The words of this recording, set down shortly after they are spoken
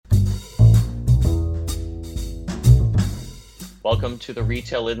Welcome to the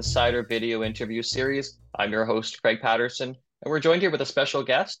Retail Insider video interview series. I'm your host, Craig Patterson, and we're joined here with a special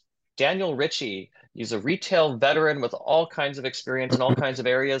guest, Daniel Ritchie. He's a retail veteran with all kinds of experience in all kinds of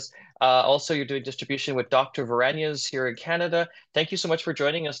areas. Also, you're doing distribution with Dr. Varania's here in Canada. Thank you so much for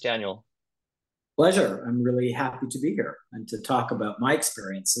joining us, Daniel. Pleasure. I'm really happy to be here and to talk about my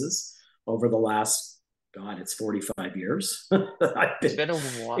experiences over the last, God, it's 45 years. I've It's been been a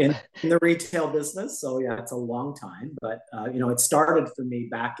while. in the retail business. So, yeah, it's a long time. But, it started for me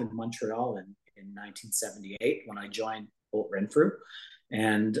back in Montreal in 1978 when I joined Holt Renfrew.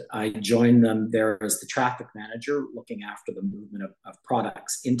 And I joined them there as the traffic manager, looking after the movement of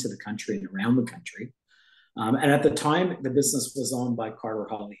products into the country and around the country. And at the time, the business was owned by Carter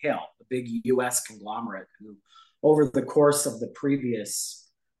Hawley Hale, a big US conglomerate who, over the course of the previous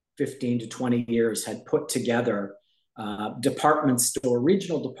 15 to 20 years, had put together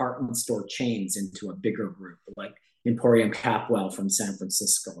regional department store chains into a bigger group, like Emporium Capwell from San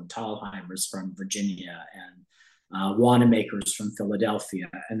Francisco and Thalheimer's from Virginia and Wanamaker's from Philadelphia.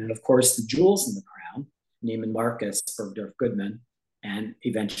 And then, of course, the jewels in the crown, Neiman Marcus, Bergdorf Goodman, and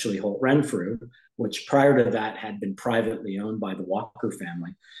eventually Holt Renfrew, which prior to that had been privately owned by the Walker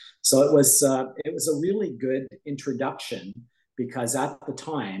family. So it was a really good introduction because at the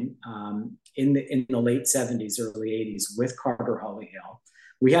time, in the late 70s, early 80s, with Carter Hawley Hale,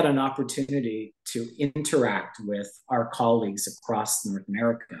 we had an opportunity to interact with our colleagues across North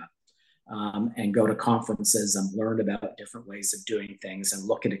America and go to conferences and learn about different ways of doing things and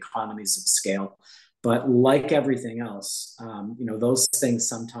look at economies of scale. But like everything else, those things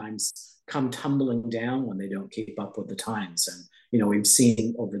sometimes come tumbling down when they don't keep up with the times. And, we've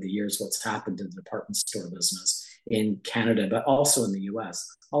seen over the years what's happened to the department store business in Canada, but also in the US.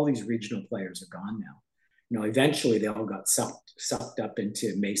 All these regional players are gone now. Eventually they all got sucked up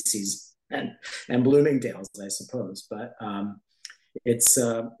into Macy's and Bloomingdale's, I suppose. But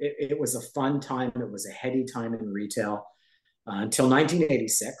it was a fun time. It was a heady time in retail. Until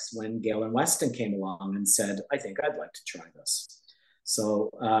 1986, when Gale and Weston came along and said, I think I'd like to try this. So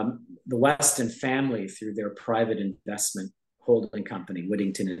the Weston family, through their private investment holding company,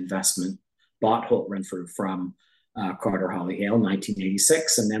 Whittington Investment, bought Holt Renfrew from Carter Hawley Hale in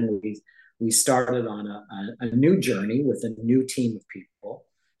 1986. And then we started on a new journey with a new team of people,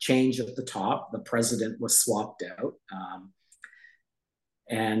 change at the top. The president was swapped out.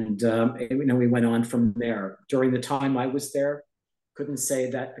 We went on from there. During the time I was there, couldn't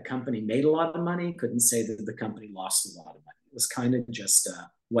say that the company made a lot of money, couldn't say that the company lost a lot of money. It was kind of just a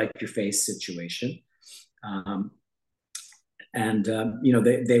wipe your face situation.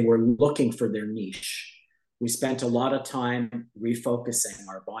 They were looking for their niche. We spent a lot of time refocusing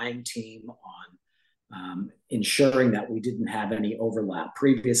our buying team on ensuring that we didn't have any overlap.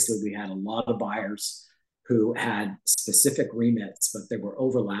 Previously, we had a lot of buyers who had specific remits, but there were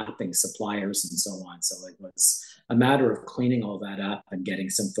overlapping suppliers and so on. So it was a matter of cleaning all that up and getting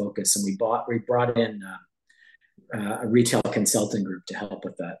some focus. And we brought in a retail consulting group to help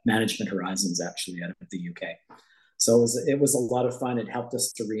with that. Management Horizons, actually, out of the UK. So it was a lot of fun. It helped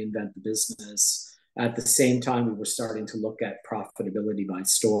us to reinvent the business. At the same time, we were starting to look at profitability by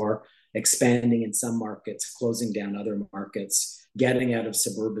store, expanding in some markets, closing down other markets, getting out of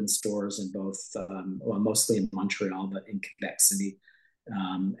suburban stores in both, mostly in Montreal, but in Quebec City,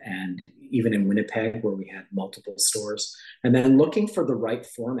 and even in Winnipeg, where we had multiple stores, and then looking for the right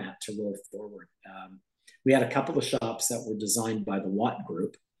format to roll forward. We had a couple of shops that were designed by the Watt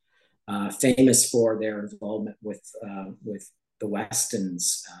Group, famous for their involvement with the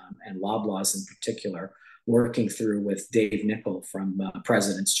Westons and Loblaws in particular, working through with Dave Nichol from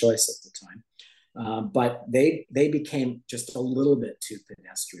President's Choice at the time. But they became just a little bit too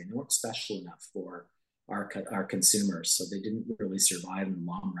pedestrian. They weren't special enough for our consumers, so they didn't really survive in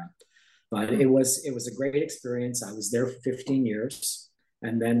the long run. But it was a great experience. I was there for 15 years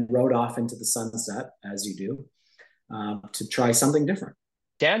and then rode off into the sunset, as you do, to try something different.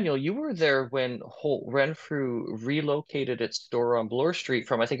 Daniel, you were there when Holt Renfrew relocated its store on Bloor Street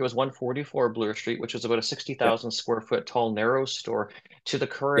from, I think it was 144 Bloor Street, which was about a Yep. 60,000 square foot tall, narrow store, to the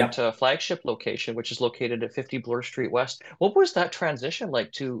current Yep. flagship location, which is located at 50 Bloor Street West. What was that transition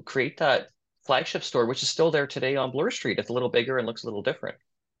like to create that flagship store, which is still there today on Bloor Street? It's a little bigger and looks a little different.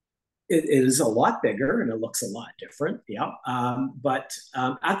 It is a lot bigger and it looks a lot different. Yeah. But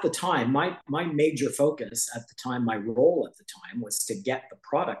at the time, my major focus at the time, my role at the time was to get the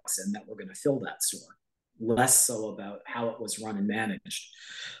products in that were going to fill that store, less so about how it was run and managed.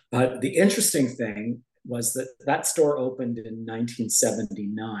 But the interesting thing was that store opened in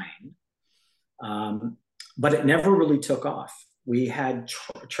 1979, but it never really took off. We had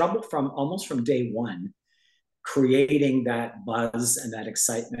trouble from almost from day one creating that buzz and that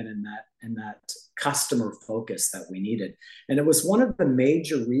excitement and that customer focus that we needed. And it was one of the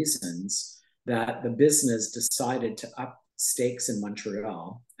major reasons that the business decided to up stakes in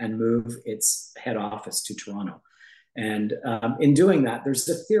Montreal and move its head office to Toronto. And in doing that, there's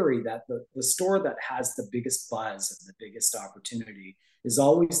a theory that the store that has the biggest buzz and the biggest opportunity is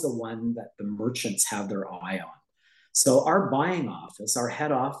always the one that the merchants have their eye on. So our buying office, our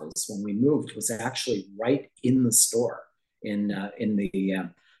head office, when we moved, was actually right in the store, in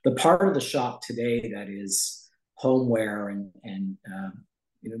the part of the shop today that is homeware and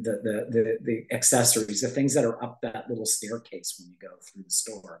the accessories, the things that are up that little staircase when you go through the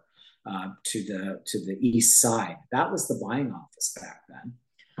store to the east side. That was the buying office back then.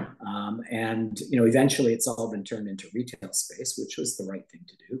 And eventually it's all been turned into retail space, which was the right thing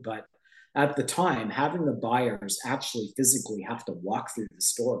to do. But at the time, having the buyers actually physically have to walk through the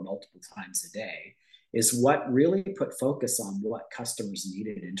store multiple times a day is what really put focus on what customers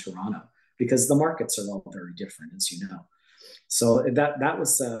needed in Toronto, because the markets are all very different, as you know. So that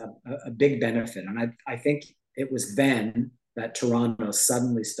was a big benefit. And I think it was then that Toronto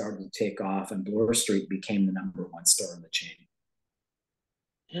suddenly started to take off and Bloor Street became the number one store in the chain.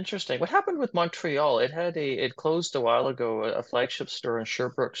 Interesting. What happened with Montreal? It closed a while ago, a flagship store in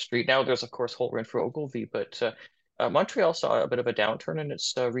Sherbrooke Street. Now there's of course Holt Renfrew Ogilvy, but Montreal saw a bit of a downturn in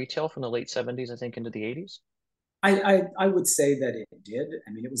its retail from the late 70s, I think, into the 80s. I would say that it did.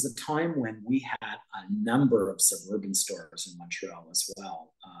 I mean, it was a time when we had a number of suburban stores in Montreal as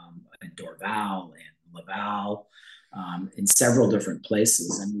well, in Dorval and Laval, in several different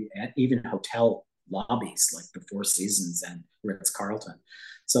places, and we had even hotel lobbies like the Four Seasons and Ritz Carlton.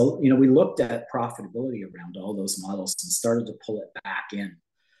 So, we looked at profitability around all those models and started to pull it back in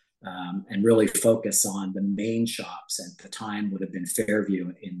and really focus on the main shops. At the time would have been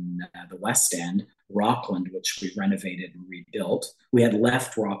Fairview in the West End, Rockland, which we renovated and rebuilt. We had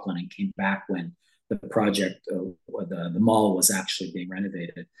left Rockland and came back when the project, the mall was actually being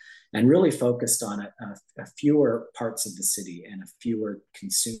renovated, and really focused on a fewer parts of the city and a fewer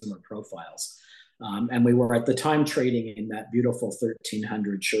consumer profiles. And we were at the time trading in that beautiful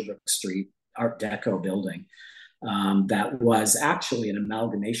 1300 Sherbrooke Street Art Deco building that was actually an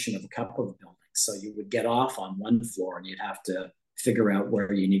amalgamation of a couple of buildings. So you would get off on one floor and you'd have to figure out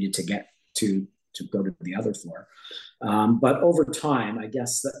where you needed to get to go to the other floor. But over time, I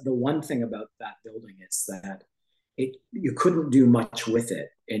guess the one thing about that building is that you couldn't do much with it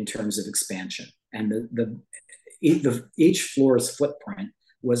in terms of expansion. And each floor's footprint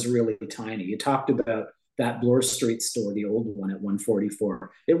was really tiny. You talked about that Bloor Street store, the old one at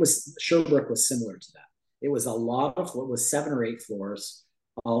 144. Sherbrooke was similar to that. It was a lot of what was 7 or 8 floors,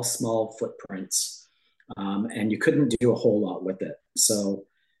 all small footprints, and you couldn't do a whole lot with it. So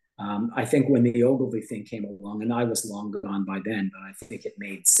I think when the Ogilvy thing came along, and I was long gone by then, but I think it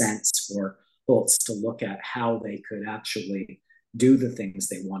made sense for Holtz to look at how they could actually do the things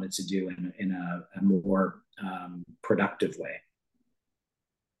they wanted to do in a more productive way.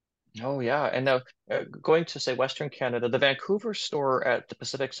 Oh yeah, and now going to say Western Canada, the Vancouver store at the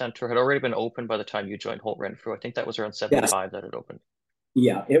Pacific Center had already been opened by the time you joined Holt Renfrew. I think that was around Yes. 75 that it opened.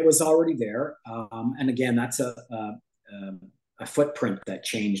 Yeah, it was already there. And again, that's a footprint that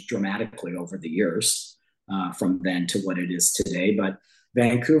changed dramatically over the years from then to what it is today. But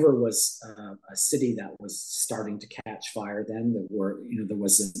Vancouver was a city that was starting to catch fire then. There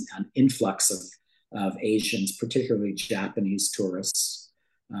was an influx of Asians, particularly Japanese tourists.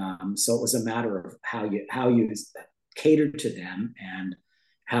 So it was a matter of how you catered to them and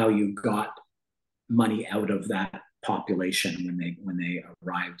how you got money out of that population when they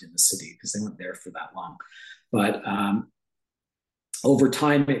arrived in the city, because they weren't there for that long. But over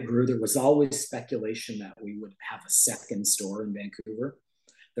time it grew. There was always speculation that we would have a second store in Vancouver.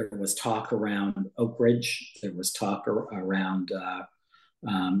 There was talk around Oak Ridge. There was talk around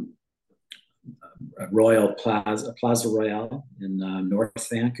Royal Plaza Royale in North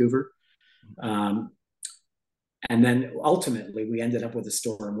Vancouver. And then ultimately we ended up with a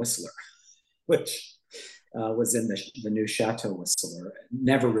store in Whistler, which was in the new Chateau Whistler. It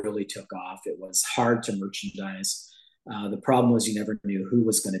never really took off. It was hard to merchandise. The problem was you never knew who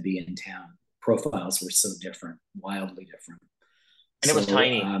was going to be in town. Profiles were so different, wildly different. And it was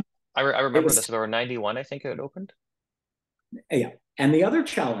tiny. I remember was, this about 91, I think it opened. Yeah. And the other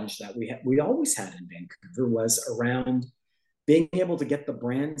challenge that we always had in Vancouver was around being able to get the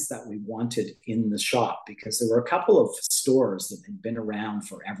brands that we wanted in the shop, because there were a couple of stores that had been around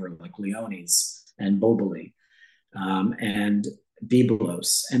forever, like Leone's and Boboli and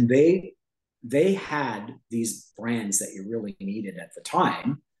Biblos. And they had these brands that you really needed at the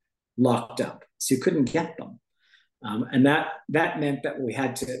time locked up. So you couldn't get them. And that meant that we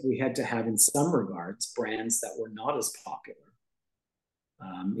had to have, in some regards, brands that were not as popular.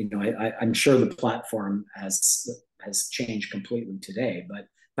 I'm sure the platform has changed completely today, but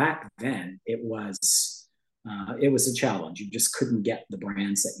back then it was a challenge. You just couldn't get the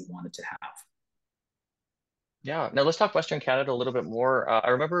brands that you wanted to have. Yeah. Now let's talk Western Canada a little bit more. I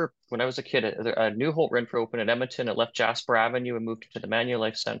remember when I was a kid, a new Holt Renfrew opened in Edmonton. It left Jasper Avenue and moved to the Yeah.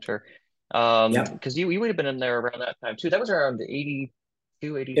 Manulife Center. Yep. Because you would have been in there around that time too. That was around the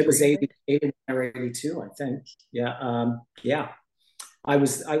 82, It was 83, I think. 80 or 82, I think. Yeah. Yeah. I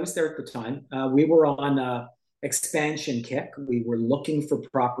was there at the time. We were on a expansion kick. We were looking for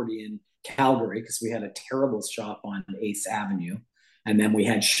property in Calgary because we had a terrible shop on 8th Avenue. And then we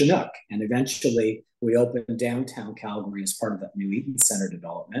had Chinook. And eventually we opened downtown Calgary as part of that new Eaton Center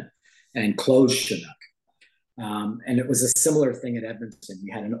development and closed Chinook. And it was a similar thing at Edmonton. We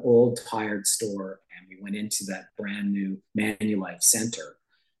had an old tired store and we went into that brand new Manulife Center,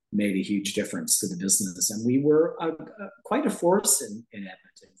 made a huge difference to the business. And we were quite a force in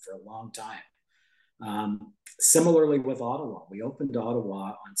Edmonton for a long time. Similarly with Ottawa, we opened Ottawa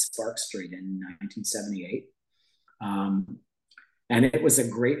on Spark Street in 1978. Um, and it was a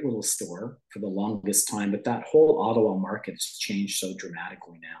great little store for the longest time, but that whole Ottawa market has changed so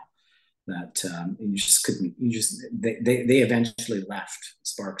dramatically now that you just couldn't, they eventually left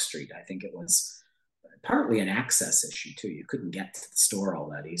Spark Street. I think it was partly an access issue too. You couldn't get to the store all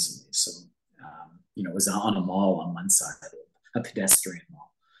that easily. So, it was on a mall on one side, a pedestrian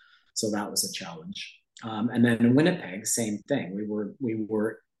mall. So that was a challenge. And then in Winnipeg, same thing.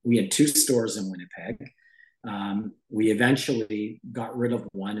 We had two stores in Winnipeg. We eventually got rid of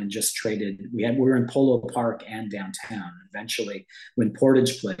one and just traded. We were in Polo Park and downtown. Eventually, when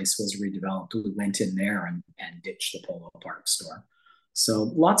Portage Place was redeveloped, we went in there and ditched the Polo Park store.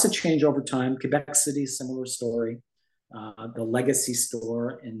 So lots of change over time. Quebec City, similar story. The Legacy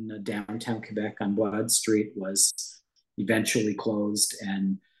store in downtown Quebec on Bois Street was eventually closed,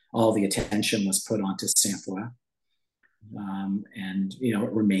 and all the attention was put onto Saint Foy. And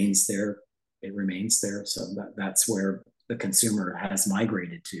it remains there. It remains there. So that's where the consumer has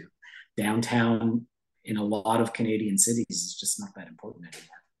migrated to. Downtown in a lot of Canadian cities is just not that important anymore.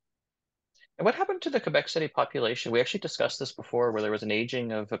 And what happened to the Quebec City population? We actually discussed this before, where there was an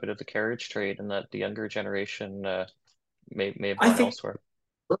aging of a bit of the carriage trade, and that the younger generation may have I gone think elsewhere.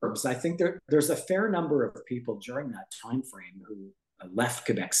 I think there's a fair number of people during that time frame who left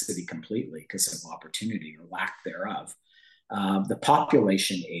Quebec City completely because of opportunity or lack thereof. The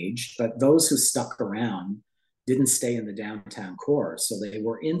population aged, but those who stuck around didn't stay in the downtown core. So they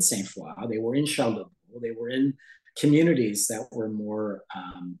were in Saint Foy, they were in Charlevoix, they were in communities that were more,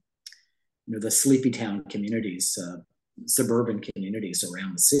 the sleepy town communities, suburban communities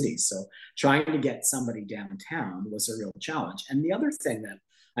around the city. So trying to get somebody downtown was a real challenge. And the other thing that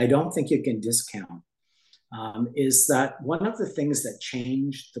I don't think you can discount is that one of the things that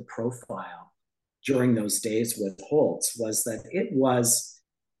changed the profile during those days with Holtz was that it was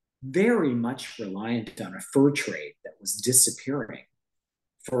very much reliant on a fur trade that was disappearing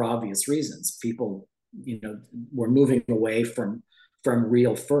for obvious reasons. People, were moving away from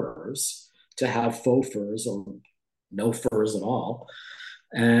real furs to have faux furs or no furs at all.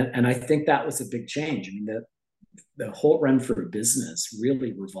 And I think that was a big change. I mean, the Holt Renfrew business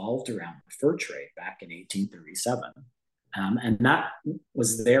really revolved around the fur trade back in 1837. And that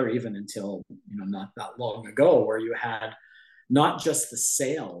was there even until, not that long ago, where you had not just the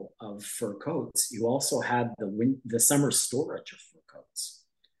sale of fur coats, you also had the summer storage of fur coats.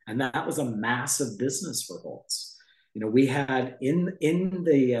 And that was a massive business for Holtz. We had in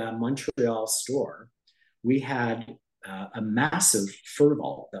the Montreal store, we had a massive fur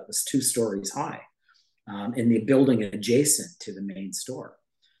vault that was 2 stories high in the building adjacent to the main store.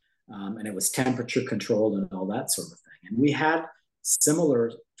 And it was temperature controlled and all that sort of thing. And we had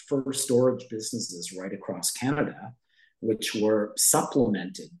similar fur storage businesses right across Canada, which were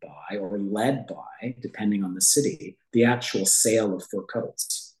supplemented by or led by, depending on the city, the actual sale of fur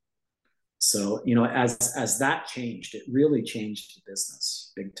coats. So, as that changed, it really changed the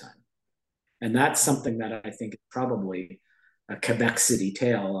business big time. And that's something that I think is probably a Quebec City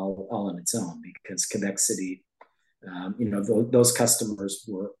tale all on its own, because Quebec City, those customers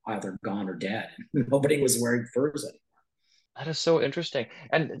were either gone or dead. Nobody was wearing furs anymore. That is so interesting.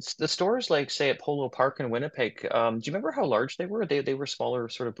 And the stores, like say at Polo Park in Winnipeg, do you remember how large they were? They were smaller,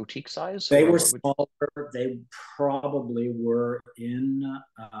 sort of boutique size, They or were what would? smaller. They probably were in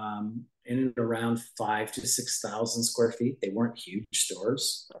and around 5 to 6,000 square feet. They weren't huge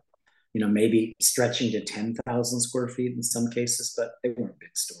stores. Maybe stretching to 10,000 square feet in some cases, but they weren't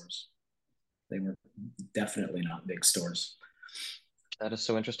big stores. definitely not big stores. That is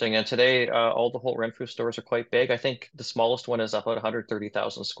so interesting. And today, all the Holt Renfrew stores are quite big. I think the smallest one is about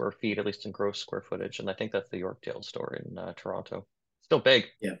 130,000 square feet, at least in gross square footage. And I think that's the Yorkdale store in Toronto. Still big.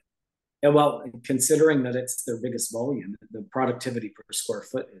 Yeah. Yeah, well, considering that it's their biggest volume, the productivity per square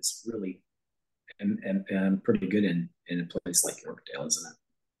foot is really and pretty good in a place like Yorkdale, isn't it?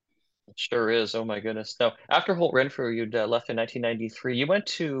 It sure is. Oh my goodness. Now, after Holt Renfrew, you'd left in 1993. You went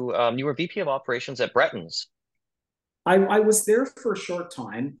to, you were VP of operations at Bretton's. I was there for a short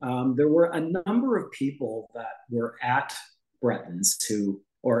time. There were a number of people that were at Bretton's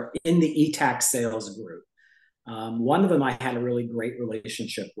or in the e-tax sales group. One of them I had a really great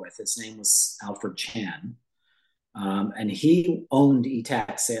relationship with. His name was Alfred Chan. And he owned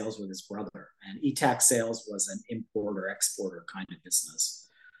e-tax sales with his brother. And e-tax sales was an importer exporter kind of business.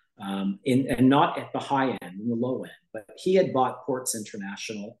 And not at the high end, in the low end, but he had bought Ports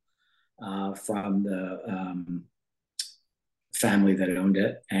International from the family that owned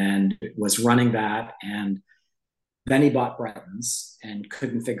it and was running that. And then he bought Bretton's and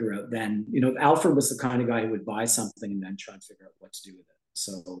couldn't figure out then, Alfred was the kind of guy who would buy something and then try and figure out what to do with it.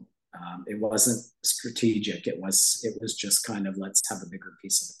 So it wasn't strategic. It was just kind of, let's have a bigger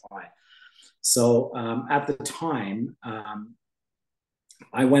piece of the pie. So at the time,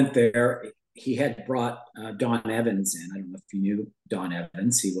 I went there. He had brought Don Evans in. I don't know if you knew Don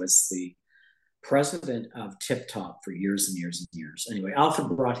Evans. He was the president of Tip Top for years and years and years. Anyway,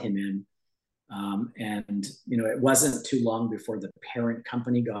 Alfred brought him in. And it wasn't too long before the parent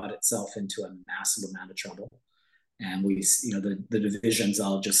company got itself into a massive amount of trouble. And the divisions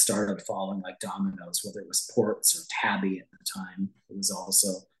all just started falling like dominoes, whether it was Ports or Tabby at the time. It was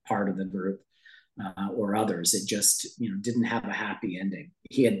also part of the group, or others. It just, didn't have a happy ending.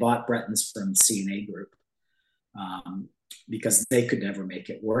 He had bought Bretton's from C&A Group because they could never make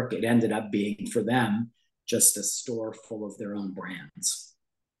it work. It ended up being, for them, just a store full of their own brands.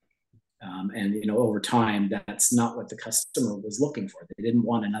 And over time, that's not what the customer was looking for. They didn't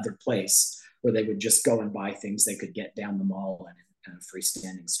want another place where they would just go and buy things they could get down the mall and in a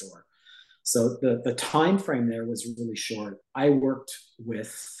freestanding store. So the time frame there was really short. I worked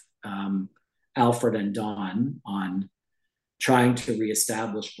with Alfred and Don on trying to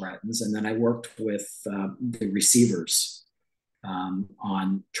reestablish Bretton's, and then I worked with the receivers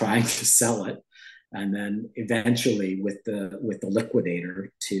on trying to sell it, and then eventually with the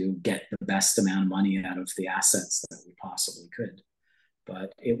liquidator to get the best amount of money out of the assets that we possibly could.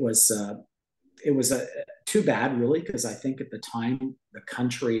 But it was too bad, really, because I think at the time the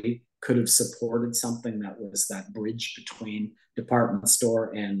country could have supported something that was that bridge between department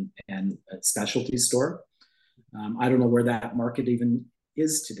store and a specialty store. I don't know where that market even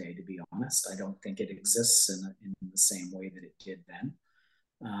is today, to be honest. I don't think it exists in the same way that it did then.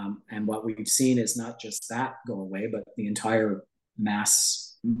 And what we've seen is not just that go away, but the entire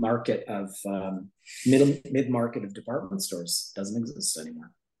mass market of mid-market of department stores doesn't exist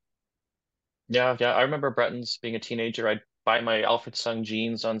anymore. Yeah, yeah. I remember Bretton's being a teenager. I'd buy my Alfred Sung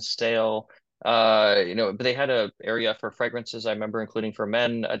jeans on sale. But they had a area for fragrances, I remember, including for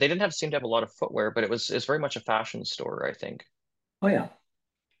men. They didn't seem to have a lot of footwear, but it's very much a fashion store, I think. Oh yeah,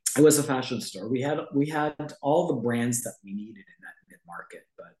 it was a fashion store. We had all the brands that we needed in that mid market,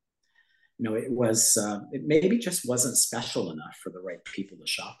 but it maybe just wasn't special enough for the right people to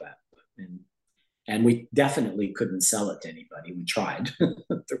shop at, and we definitely couldn't sell it to anybody. We tried.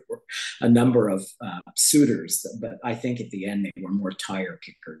 There were a number of suitors, but I think at the end they were more tire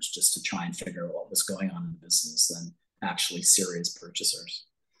kickers just to try and figure out what was going on in the business than actually serious purchasers.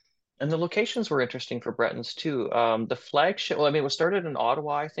 And the locations were interesting for Bretton's too. The flagship, well, I mean, it was started in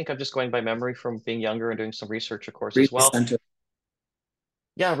Ottawa. I think I'm just going by memory from being younger and doing some research, of course, as well. Center.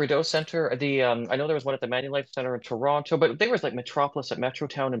 Yeah, Rideau Center. I know there was one at the Manulife Center in Toronto, but there was like Metropolis at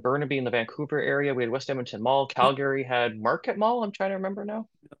Metrotown and Burnaby in the Vancouver area. We had West Edmonton Mall. Calgary had Market Mall. I'm trying to remember now.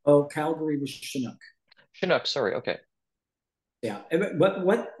 Oh, Calgary was Chinook. Chinook, sorry. Okay. Yeah,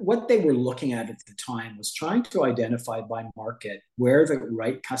 what they were looking at the time was trying to identify by market where the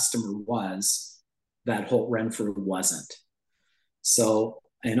right customer was that Holt Renfrew wasn't. So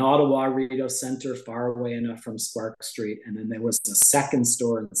in Ottawa, Rideau Center, far away enough from Spark Street, and then there was a second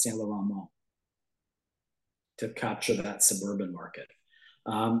store in the Saint Laurent Mall to capture that suburban market.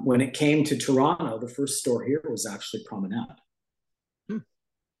 When it came to Toronto, the first store here was actually Promenade,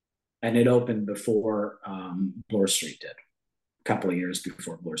 and it opened before Bloor Street did. Couple of years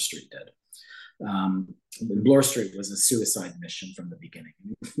before Bloor Street did. Bloor Street was a suicide mission from the beginning.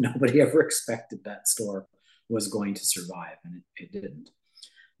 Nobody ever expected that store was going to survive, and it didn't.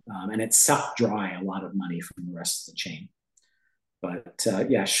 And it sucked dry a lot of money from the rest of the chain. But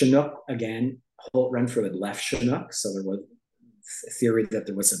yeah, Chinook, again, Holt Renfrew had left Chinook, so there was a theory that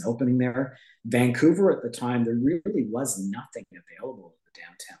there was an opening there. Vancouver at the time, there really was nothing available in the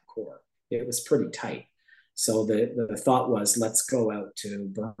downtown core. It was pretty tight. So the thought was, let's go out to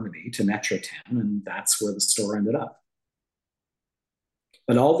Burnaby, to Metrotown, and that's where the store ended up.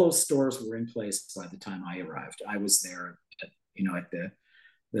 But all those stores were in place by the time I arrived. I was there, at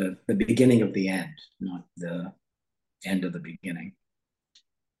the beginning of the end, not the end of the beginning.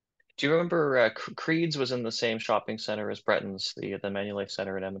 Do you remember Creed's was in the same shopping center as Breton's, the Manulife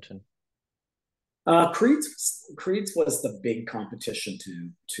Center in Edmonton? Creed's was the big competition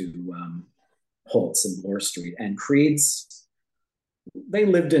to Holt's and Bloor Street, and Creed's, they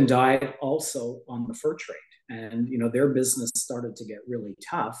lived and died also on the fur trade. And their business started to get really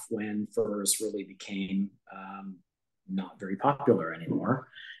tough when furs really became not very popular anymore.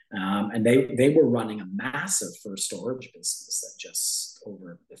 And they were running a massive fur storage business that just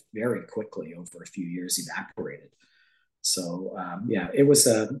very quickly over a few years evaporated. So it was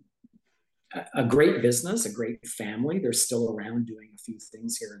a great business, a great family. They're still around doing a few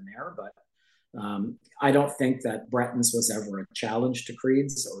things here and there, but I don't think that Breton's was ever a challenge to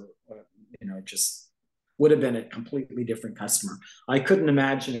Creed's, or just would have been a completely different customer. I couldn't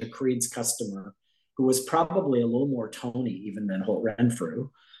imagine a Creed's customer who was probably a little more Tony even than Holt Renfrew.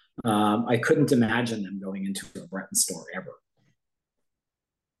 I couldn't imagine them going into a Breton store ever.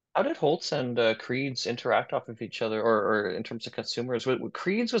 How did Holt's and Creed's interact off of each other, or in terms of consumers?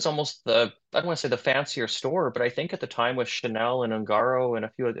 Creed's was almost I don't want to say the fancier store, but I think at the time with Chanel and Ungaro and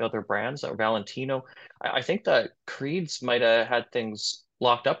a few of the other brands, or Valentino, I think that Creed's might have had things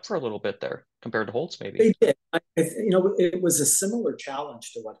locked up for a little bit there compared to Holt's, maybe. They did. It was a similar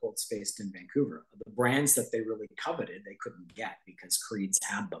challenge to what Holt's faced in Vancouver. The brands that they really coveted, they couldn't get because Creed's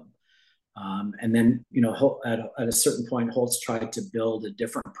had them. And then, at a certain point, Holtz tried to build a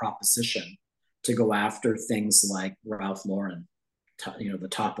different proposition to go after things like Ralph Lauren, the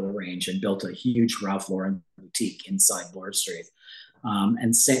top of the range, and built a huge Ralph Lauren boutique inside Bloor Street.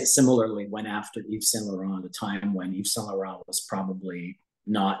 And similarly went after Yves Saint Laurent at a time when Yves Saint Laurent was probably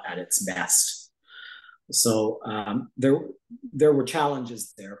not at its best. So there were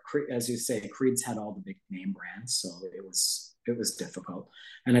challenges there. As you say, Creed's had all the big name brands, so it was difficult.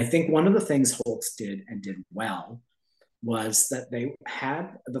 And I think one of the things Holtz did and did well was that they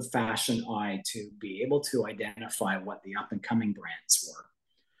had the fashion eye to be able to identify what the up and coming brands were.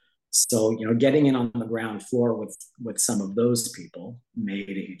 So, getting in on the ground floor with some of those people made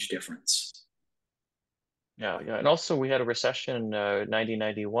a huge difference. Yeah, yeah. And also we had a recession,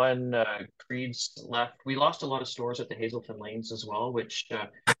 1991, Creed's left. We lost a lot of stores at the Hazelton Lanes as well, which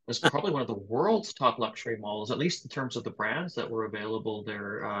was probably one of the world's top luxury malls, at least in terms of the brands that were available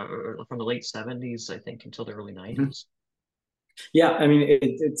there from the late 70s, I think, until the early 90s. Yeah, I mean,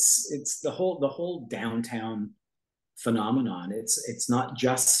 it's the whole downtown phenomenon. It's not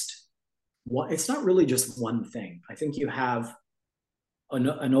really just one thing. I think you have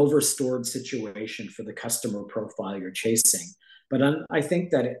an overstored situation for the customer profile you're chasing. But I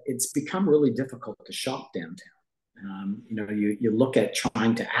think that it's become really difficult to shop downtown. You look at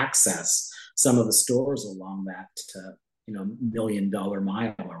trying to access some of the stores along that, $1 million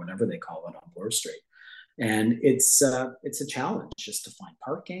mile or whatever they call it on Bloor Street. And it's a challenge just to find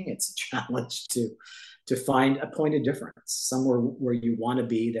parking. It's a challenge to find a point of difference, somewhere where you want to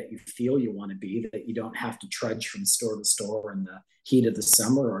be, that you feel you want to be, that you don't have to trudge from store to store in the heat of the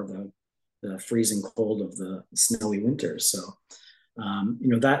summer or the freezing cold of the snowy winter. So,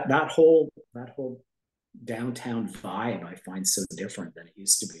 that whole downtown vibe I find so different than it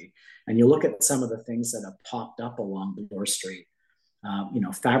used to be. And you look at some of the things that have popped up along Bloor Street.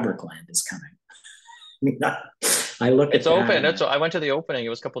 Fabricland is coming. I mean, I look it's at open. I went to the opening. It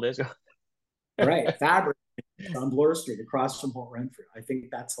was a couple days ago. Right, Fabric on Bloor Street across from Holt Renfrew. I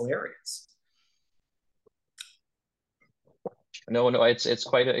think that's hilarious. No, it's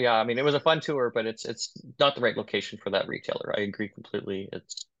quite yeah. I mean, it was a fun tour, but it's not the right location for that retailer. I agree completely.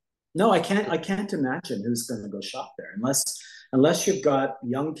 No, I can't imagine who's going to go shop there unless you've got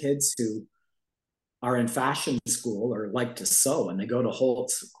young kids who are in fashion school or like to sew, and they go to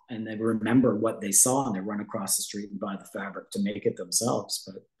Holt's and they remember what they saw and they run across the street and buy the fabric to make it themselves.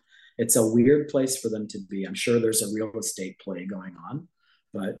 But it's a weird place for them to be. I'm sure there's a real estate play going on,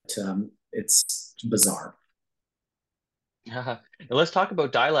 but it's bizarre. Let's talk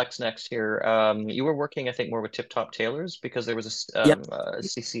about Dialex next here. You were working, I think, more with Tip Top Tailors because there was Yeah. a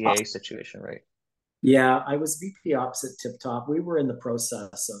CCA situation, right? Yeah, I was VP Ops at Tip Top. We were in the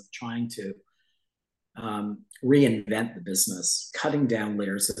process of trying to reinvent the business, cutting down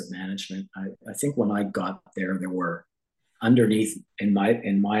layers of management. I think when I got there, there were underneath in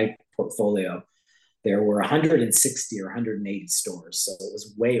my portfolio there were 160 or 180 stores, so it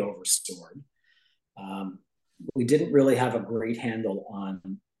was way overstored. Um, we didn't really have a great handle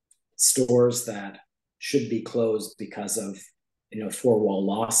on stores that should be closed because of four-wall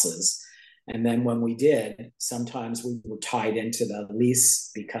losses. And then when we did, sometimes we were tied into the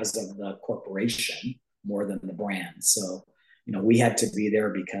lease because of the corporation more than the brand. So, we had to be there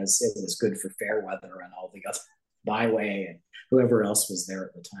because it was good for Fairweather and all the other Byway and whoever else was there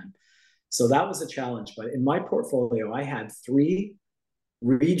at the time. So that was a challenge. But in my portfolio, I had 3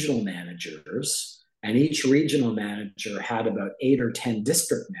 regional managers, and each regional manager had about 8 or 10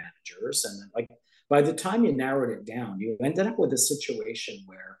 district managers. And like by the time you narrowed it down, you ended up with a situation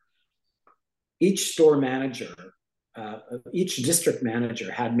where each store manager, each district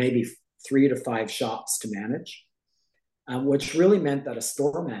manager had maybe 3 to 5 shops to manage, which really meant that a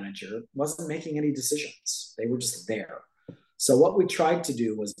store manager wasn't making any decisions. They were just there. So what we tried to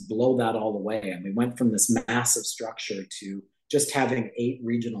do was blow that all away. And we went from this massive structure to just having 8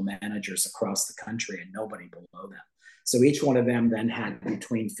 regional managers across the country and nobody below them. So each one of them then had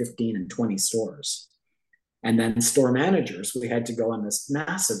between 15 and 20 stores. And then store managers, we had to go on this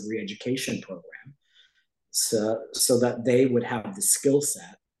massive re-education program so that they would have the skill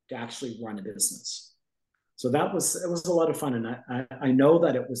set to actually run a business. So it was a lot of fun. And I know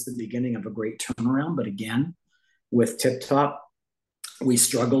that it was the beginning of a great turnaround, but again, with Tip Top, we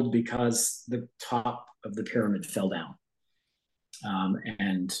struggled because the top of the pyramid fell down.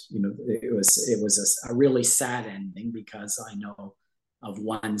 And it was a really sad ending, because I know of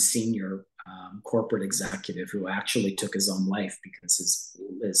one senior corporate executive who actually took his own life because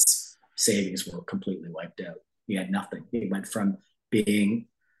his savings were completely wiped out. He had nothing. He went from being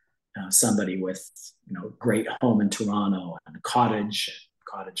somebody with great home in Toronto and a cottage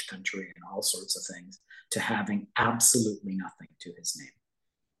country and all sorts of things, to having absolutely nothing to his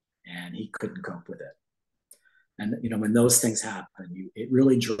name, and he couldn't cope with it. And when those things happen, it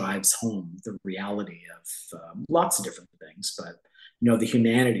really drives home the reality of lots of different things, but the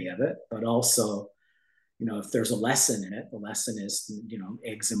humanity of it. But also, if there's a lesson in it, the lesson is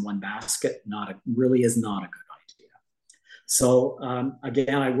eggs in one basket really is not a good idea. So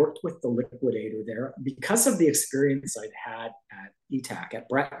again, I worked with the liquidator there because of the experience I'd had at ETAC at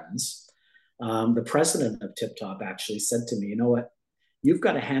Bretton's. The president of Tip Top actually said to me, "You know what? You've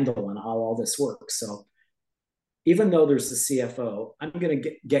got a handle on how all this works. So even though there's the CFO, I'm going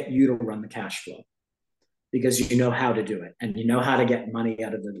to get you to run the cash flow, because you know how to do it, and you know how to get money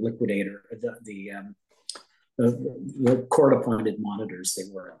out of the liquidator, the court-appointed monitors they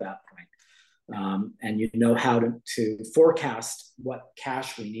were at that point, and you know how to forecast what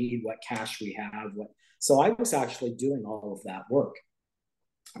cash we need, what cash we have. So I was actually doing all of that work.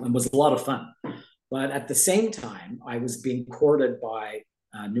 It was a lot of fun, but at the same time, I was being courted by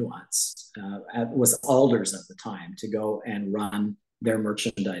Nuance, was Alders at the time, to go and run their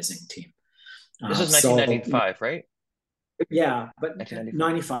merchandising team. This was 1995, right? Yeah, but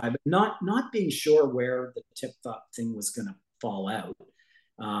 1995. 95, not being sure where the Tip Top thing was going to fall out,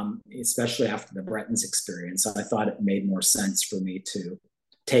 especially after the Bretton's experience. I thought it made more sense for me to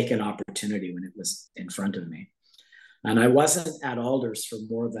take an opportunity when it was in front of me. And I wasn't at Alders for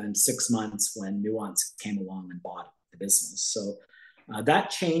more than 6 months when Nuance came along and bought the business. So that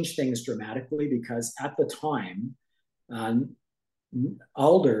changed things dramatically, because at the time,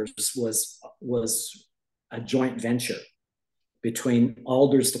 Alders was a joint venture between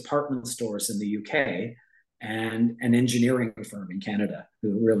Alders department stores in the UK and an engineering firm in Canada,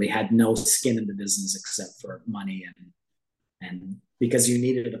 who really had no skin in the business except for money, and because you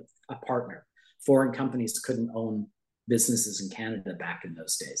needed a partner. Foreign companies couldn't own businesses in Canada back in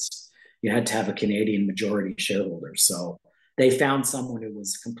those days. You had to have a Canadian majority shareholder. So they found someone who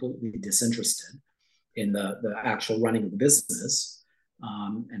was completely disinterested in the actual running of the business.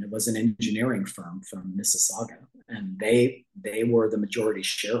 And it was an engineering firm from Mississauga, and they were the majority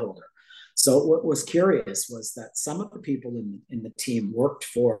shareholder. So what was curious was that some of the people in the team worked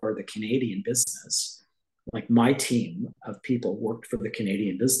for the Canadian business. Like my team of people worked for the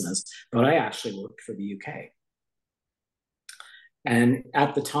Canadian business, but I actually worked for the UK. And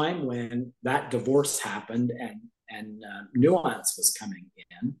at the time when that divorce happened and Nuance was coming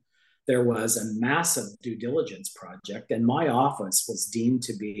in, there was a massive due diligence project, and my office was deemed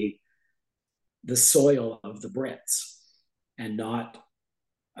to be the soil of the Brits and not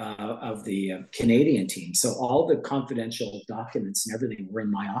of the Canadian team. So all the confidential documents and everything were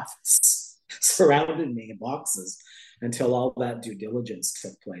in my office, surrounded me in boxes, until all that due diligence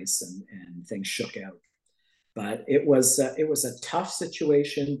took place and things shook out. But it was a tough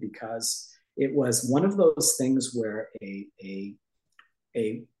situation, because it was one of those things where a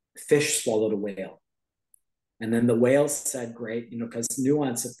fish swallowed a whale. And then the whales said, great, because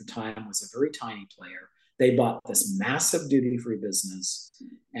Nuance at the time was a very tiny player. They bought this massive duty-free business,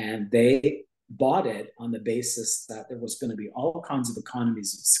 and they bought it on the basis that there was going to be all kinds of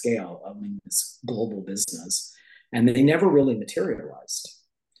economies of scale of this global business, and they never really materialized.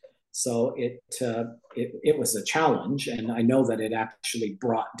 So it was a challenge, and I know that it actually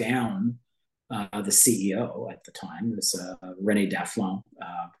brought down the CEO at the time, this René Deflon,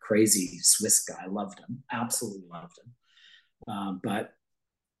 crazy Swiss guy. Loved him, absolutely loved him. But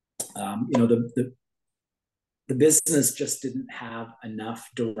the business just didn't have enough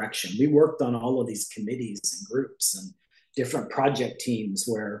direction. We worked on all of these committees and groups and different project teams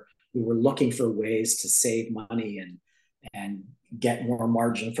where we were looking for ways to save money and get more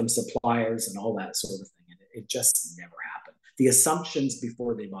margin from suppliers and all that sort of thing. And it just never happened. The assumptions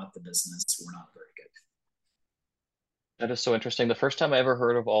before they bought the business were not very good. That is so interesting. The first time I ever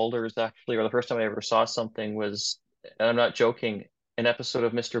heard of alders, actually, or the first time I ever saw something was, and I'm not joking, an episode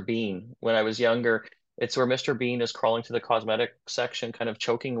of Mr. Bean when I was younger. It's where Mr. Bean is crawling to the cosmetic section, kind of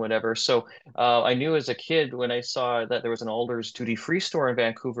choking, whatever. So I knew as a kid when I saw that there was an Alders duty-free store in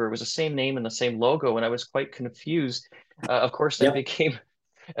Vancouver, it was the same name and the same logo, and I was quite confused. Of course, then Yep. became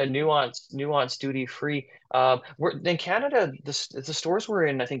a nuance duty free. We're in Canada. The stores were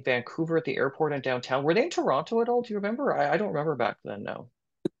in, I think, Vancouver at the airport and downtown. Were they in Toronto at all? Do you remember? I don't remember back then. No.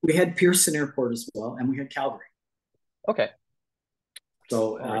 We had Pearson Airport as well, and we had Calgary. Okay.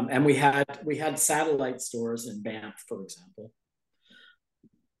 So, All right. and we had satellite stores in Banff, for example.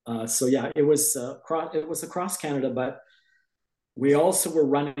 So yeah, it was across Canada, but we also were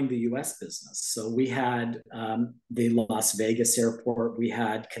running the U.S. business. So we had the Las Vegas airport, we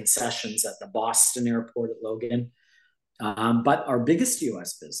had concessions at the Boston airport at Logan. But our biggest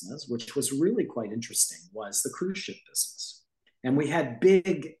U.S. business, which was really quite interesting, was the cruise ship business. And we had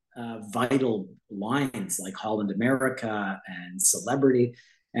big, vital lines like Holland America and Celebrity.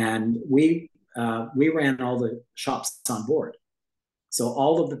 And we ran all the shops on board. So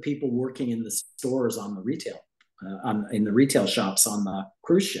all of the people working in the stores on the retail, in the retail shops on the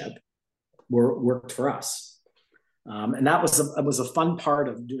cruise ship worked for us. And that was a fun part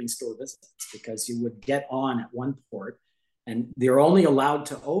of doing store visits because you would get on at one port and they're only allowed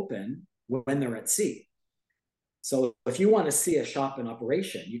to open when they're at sea. So if you want to see a shop in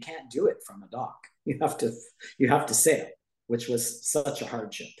operation, you can't do it from a dock. You have to sail, which was such a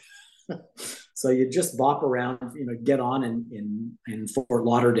hardship. So you just bop around, get on in Fort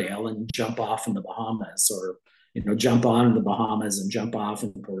Lauderdale and jump off in the Bahamas, or jump on in the Bahamas and jump off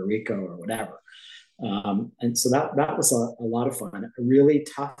in Puerto Rico or whatever. And so that was a lot of fun. A really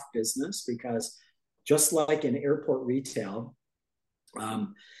tough business because just like in airport retail,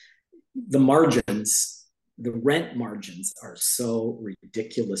 the margins, the rent margins are so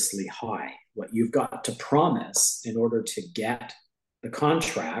ridiculously high. What you've got to promise in order to get the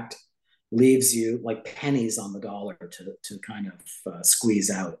contract leaves you like pennies on the dollar to kind of squeeze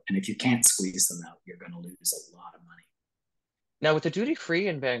out. And if you can't squeeze them out, you're going to lose a lot of money. Now with the duty free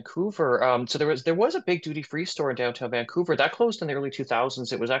in Vancouver, so there was a big duty free store in downtown Vancouver that closed in the early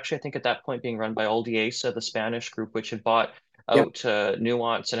 2000s. It was actually, I think, at that point being run by Aldiesa, the Spanish group, which had bought Yep. out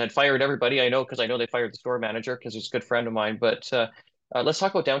Nuance and had fired everybody. I know because I know they fired the store manager because he's a good friend of mine. But let's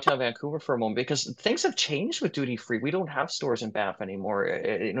talk about downtown Vancouver for a moment because things have changed with duty free. We don't have stores in Banff anymore.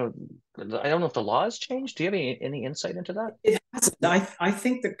 I don't know if the law has changed. Do you have any insight into that? It has. I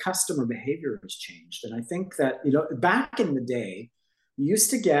think the customer behavior has changed. And I think that, back in the day, you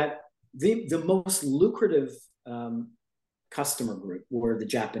used to get the most lucrative customer group were the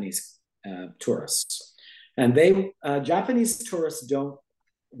Japanese tourists. And Japanese tourists don't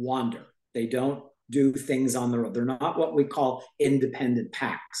wander. They don't do things on their own. They're not what we call independent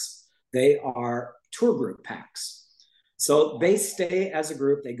packs. They are tour group packs. So they stay as a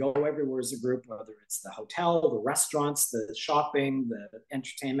group. They go everywhere as a group, whether it's the hotel, the restaurants, the shopping, the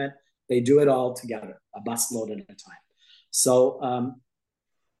entertainment. They do it all together, a busload at a time. So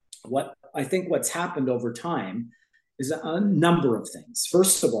what's happened over time is a number of things.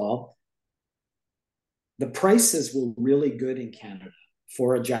 First of all, the prices were really good in Canada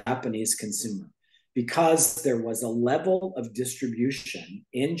for a Japanese consumer because there was a level of distribution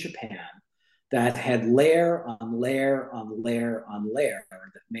in Japan that had layer on layer on layer on layer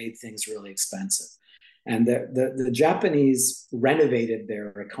that made things really expensive. And the Japanese renovated their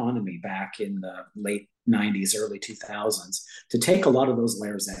economy back in the late 90s, early 2000s to take a lot of those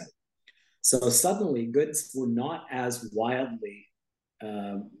layers out. So suddenly goods were not as wildly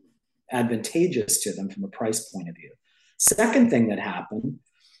advantageous to them from a price point of view. Second thing that happened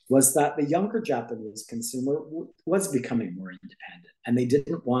was that the younger Japanese consumer was becoming more independent, and they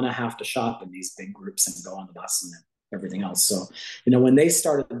didn't want to have to shop in these big groups and go on the bus and everything else. So, when they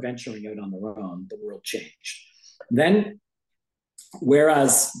started venturing out on their own, the world changed. Then,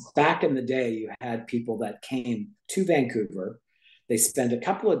 whereas back in the day, you had people that came to Vancouver, they spent a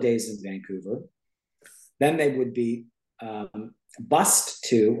couple of days in Vancouver, then they would be bused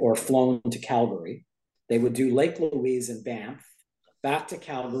to or flown to Calgary. They would do Lake Louise and Banff, back to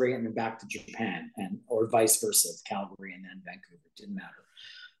Calgary, and then back to Japan, and or vice versa, Calgary and then Vancouver. It didn't matter.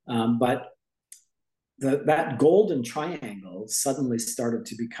 But that golden triangle suddenly started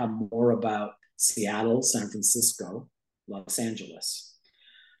to become more about Seattle, San Francisco, Los Angeles.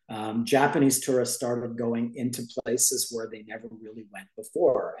 Japanese tourists started going into places where they never really went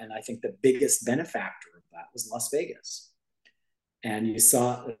before. And I think the biggest benefactor of that was Las Vegas. And you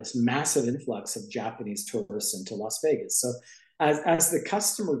saw this massive influx of Japanese tourists into Las Vegas. So as the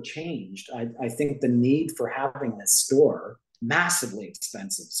customer changed, I think the need for having this store, massively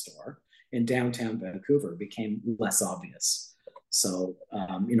expensive store in downtown Vancouver, became less obvious. So,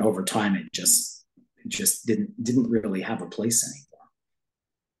 over time, it just didn't really have a place anymore.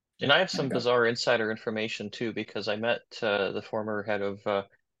 And I have some bizarre insider information too, because I met the former head of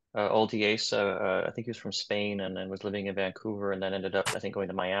Old I think he was from Spain and then was living in Vancouver and then ended up, I think, going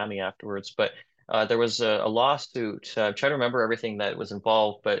to Miami afterwards. But there was a lawsuit. I'm trying to remember everything that was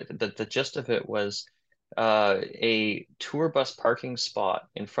involved, but the gist of it was a tour bus parking spot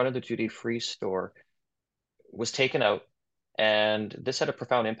in front of the duty-free store was taken out. And this had a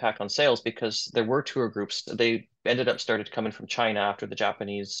profound impact on sales because there were tour groups. They ended up started coming from China after the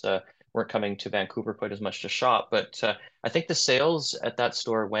Japanese weren't coming to Vancouver quite as much to shop. But I think the sales at that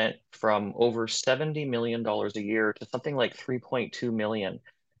store went from over $70 million a year to something like 3.2 million.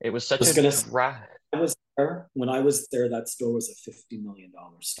 It was such a I was there when I was there. That store was a $50 million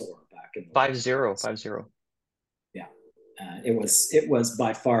store back in the 50. Yeah, it was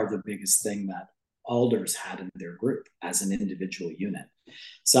by far the biggest thing that Alders had in their group as an individual unit.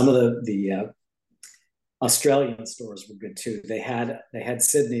 Some of the Australian stores were good too. They had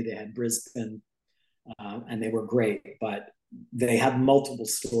Sydney, they had Brisbane, and they were great. But they had multiple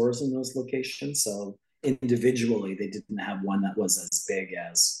stores in those locations, so individually they didn't have one that was as big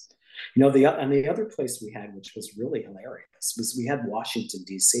as the other place we had, which was really hilarious, was we had Washington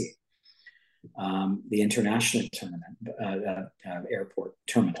D.C. The international airport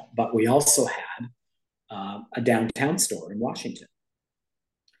terminal, but we also had a downtown store in Washington.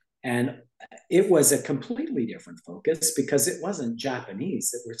 And it was a completely different focus because it wasn't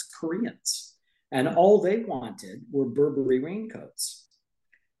Japanese, it was Koreans. And all they wanted were Burberry raincoats.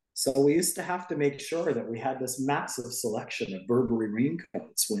 So we used to have to make sure that we had this massive selection of Burberry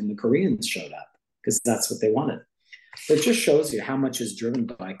raincoats when the Koreans showed up, because that's what they wanted. It just shows you how much is driven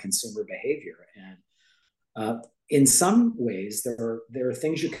by consumer behavior. And in some ways, there are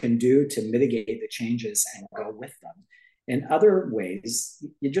things you can do to mitigate the changes and go with them. In other ways,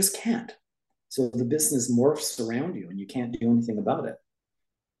 you just can't. So the business morphs around you and you can't do anything about it.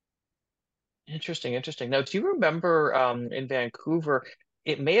 Interesting. Now, do you remember in Vancouver,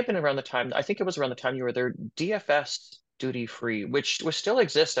 it may have been around the time, I think it was around the time you were there, DFS duty free, which still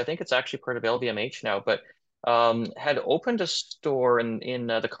exists. I think it's actually part of LVMH now, but had opened a store in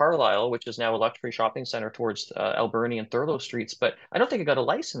the Carlisle, which is now a luxury shopping center towards Alberni and Thurlow Streets, but I don't think it got a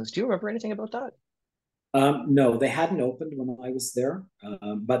license. Do you remember anything about that? No, they hadn't opened when I was there,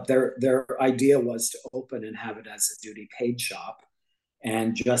 but their idea was to open and have it as a duty paid shop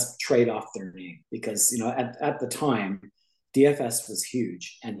and just trade off their name, because at the time DFS was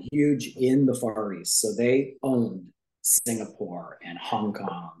huge and huge in the Far East, so they owned Singapore and Hong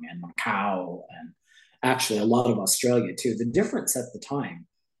Kong and Macau and actually a lot of Australia too. The difference at the time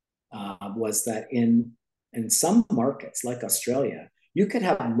was that in some markets like Australia, you could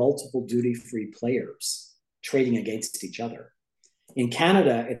have multiple duty-free players trading against each other. In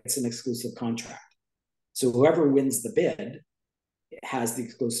Canada, it's an exclusive contract. So whoever wins the bid has the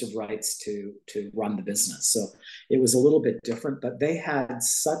exclusive rights to run the business. So it was a little bit different, but they had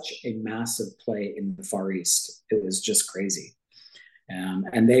such a massive play in the Far East. It was just crazy.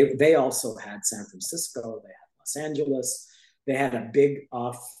 And they also had San Francisco, they had Los Angeles, they had a big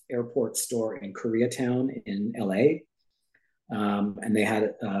off-airport store in Koreatown in LA, and they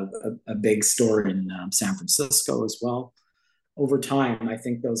had a big store in San Francisco as well. Over time, I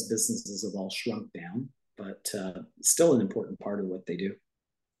think those businesses have all shrunk down, but still an important part of what they do.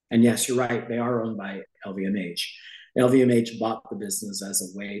 And yes, you're right, they are owned by LVMH. LVMH bought the business as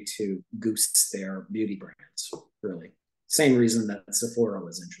a way to goose their beauty brands, really. Same reason that Sephora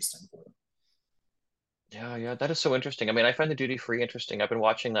was interesting for them. Yeah, yeah, that is so interesting. I mean, I find the duty free interesting. I've been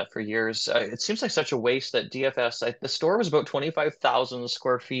watching that for years. It seems like such a waste that DFS, the store was about 25,000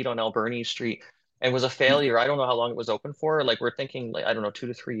 square feet on Alberni Street and was a failure. I don't know how long it was open for. Like we're thinking like I don't know, 2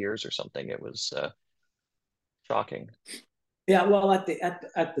 to 3 years or something. It was shocking. Yeah, well, at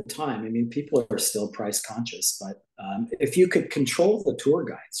the time, I mean, people are still price conscious, but if you could control the tour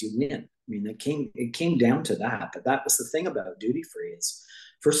guides, you win. I mean, it came down to that. But that was the thing about duty free is,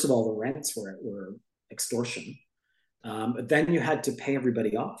 first of all, the rents were extortion. But then you had to pay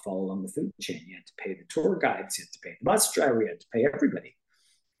everybody off all along the food chain. You had to pay the tour guides, you had to pay the bus driver, you had to pay everybody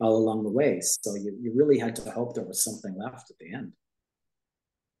all along the way. So you really had to hope there was something left at the end.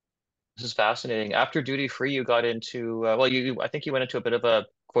 This is fascinating. After duty free, you got into well, I think you went into a bit of a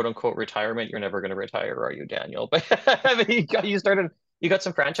quote unquote retirement. You're never going to retire, are you, Daniel? But I mean, you got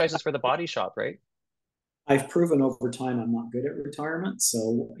some franchises for the body shop, right? I've proven over time I'm not good at retirement.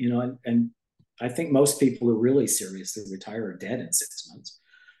 So, and I think most people who are really serious they retire are dead in 6 months.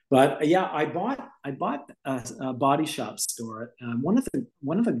 But yeah, I bought a body shop store. One of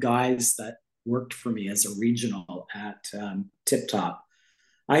the guys that worked for me as a regional at Tip Top,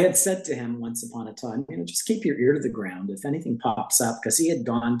 I had said to him once upon a time, just keep your ear to the ground if anything pops up, because he had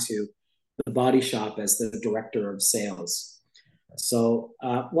gone to the body shop as the director of sales. So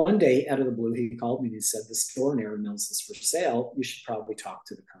one day, out of the blue, he called me and he said, "The store in Erin Mills is for sale. You should probably talk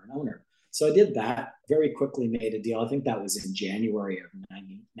to the current owner." So I did that, very quickly made a deal. I think that was in January of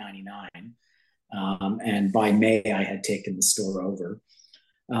 1999. And by May, I had taken the store over.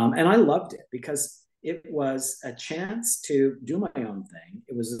 And I loved it because it was a chance to do my own thing.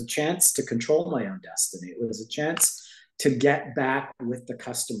 It was a chance to control my own destiny. It was a chance to get back with the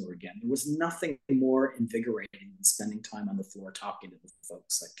customer again. There was nothing more invigorating than spending time on the floor talking to the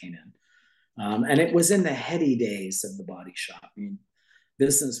folks that came in. And it was in the heady days of the body shop. I mean,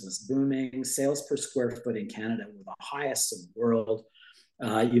 business was booming. Sales per square foot in Canada were the highest in the world.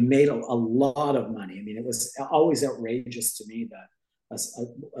 You made a lot of money. I mean, it was always outrageous to me that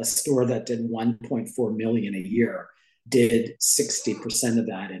a store that did 1.4 million a year did 60% of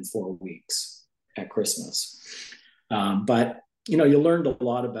that in 4 weeks at Christmas. But you learned a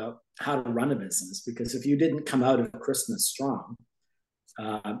lot about how to run a business, because if you didn't come out of Christmas strong,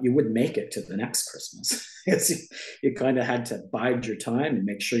 you wouldn't make it to the next Christmas. You kind of had to bide your time and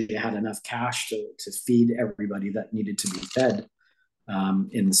make sure you had enough cash to feed everybody that needed to be fed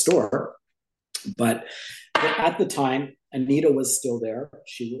in the store. But at the time, Anita was still there.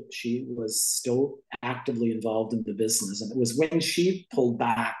 She was still actively involved in the business, and it was when she pulled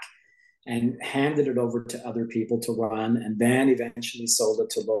back and handed it over to other people to run, and then eventually sold it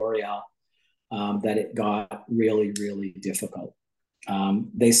to L'Oreal, that it got really, really difficult.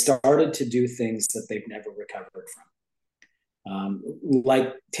 They started to do things that they've never recovered from,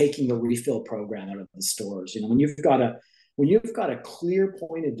 like taking the refill program out of the stores. When you've got a clear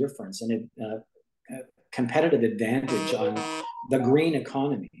point of difference and a competitive advantage on the green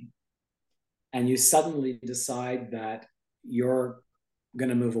economy, and you suddenly decide that you're going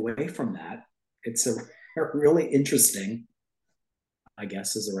to move away from that, it's a really interesting, I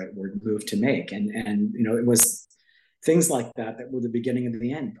guess is the right word, move to make. And it was things like that were the beginning of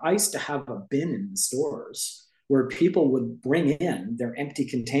the end. I used to have a bin in the stores where people would bring in their empty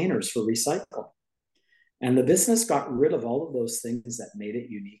containers for recycling. And the business got rid of all of those things that made it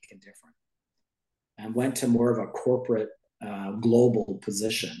unique and different, and went to more of a corporate, global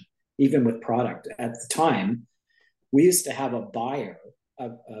position, even with product. At the time, we used to have a buyer,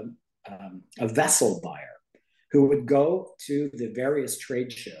 a vessel buyer, who would go to the various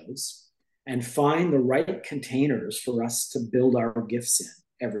trade shows and find the right containers for us to build our gifts in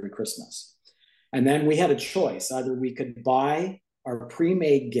every Christmas. And then we had a choice. Either we could buy our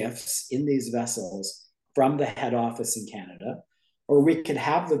pre-made gifts in these vessels from the head office in Canada, or we could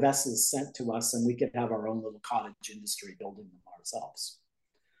have the vessels sent to us and we could have our own little cottage industry building them ourselves.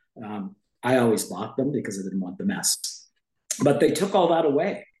 I always bought them because I didn't want the mess. But they took all that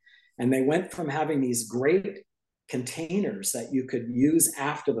away. And they went from having these great containers that you could use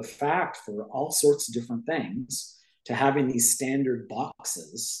after the fact for all sorts of different things to having these standard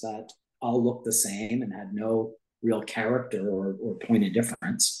boxes that all looked the same and had no real character or point of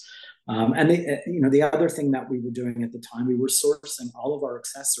difference. And the other thing that we were doing at the time, we were sourcing all of our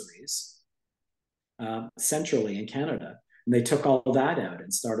accessories centrally in Canada. And they took all that out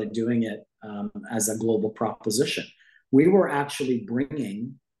and started doing it as a global proposition. We were actually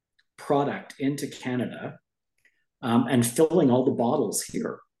bringing product into Canada and filling all the bottles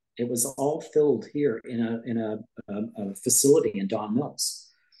here. It was all filled here in a facility in Don Mills.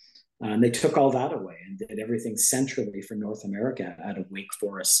 They took all that away and did everything centrally for North America out of Wake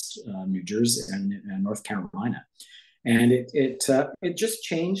Forest, New Jersey, and North Carolina. And it just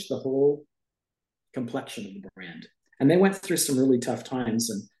changed the whole complexion of the brand. And they went through some really tough times,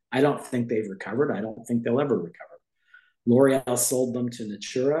 and I don't think they've recovered. I don't think they'll ever recover. L'Oreal sold them to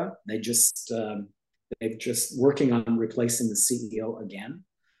Natura. They've just working on replacing the CEO again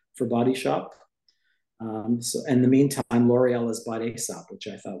for Body Shop. So in the meantime, L'Oreal has bought Aesop, which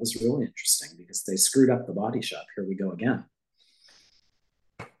I thought was really interesting because they screwed up the Body Shop. Here we go again.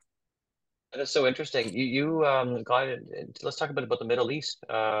 That is so interesting. Got it. Let's talk a bit about the Middle East,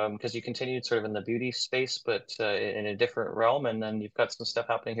 because you continued sort of in the beauty space, but in a different realm, and then you've got some stuff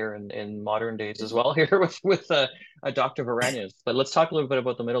happening here in modern days as well here with Dr. Varanias. But let's talk a little bit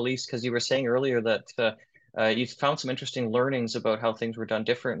about the Middle East, because you were saying earlier that you found some interesting learnings about how things were done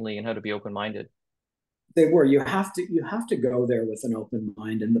differently and how to be open-minded. They were. You have to go there with an open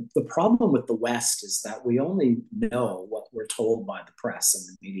mind. And the problem with the West is that we only know what we're told by the press and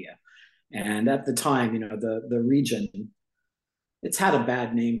the media. And at the time, the region, it's had a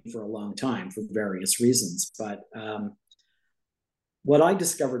bad name for a long time for various reasons. But what I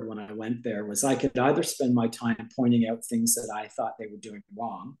discovered when I went there was I could either spend my time pointing out things that I thought they were doing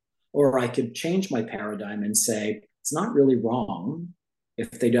wrong, or I could change my paradigm and say, it's not really wrong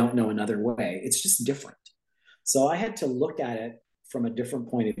if they don't know another way. It's just different. So I had to look at it from a different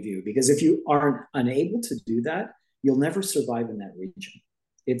point of view, because if you aren't unable to do that, you'll never survive in that region.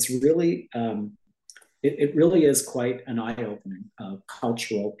 It's really, it really is quite an eye-opening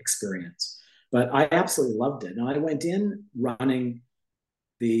cultural experience. But I absolutely loved it. And I went in running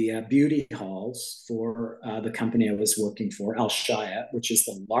the beauty halls for the company I was working for, Al Shaya, which is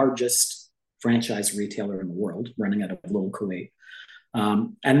the largest franchise retailer in the world, running out of Little Kuwait.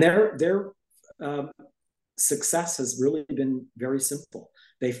 And their success has really been very simple.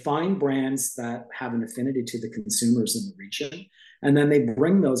 They find brands that have an affinity to the consumers in the region, and then they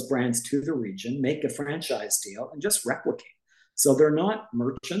bring those brands to the region, make a franchise deal, and just replicate. So they're not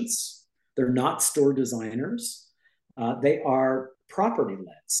merchants, they're not store designers, they are property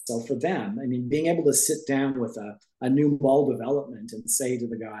led. So for them, I mean, being able to sit down with a new mall development and say to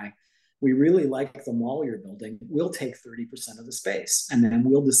the guy, we really like the mall you're building, we'll take 30% of the space, and then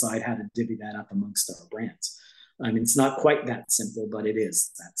we'll decide how to divvy that up amongst our brands. I mean, it's not quite that simple, but it is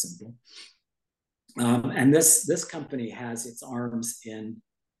that simple. And this company has its arms in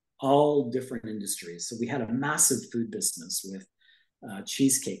all different industries. So we had a massive food business with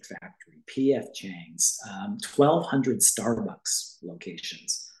Cheesecake Factory, P.F. Chang's, 1,200 Starbucks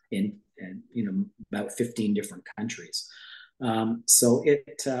locations in about 15 different countries. So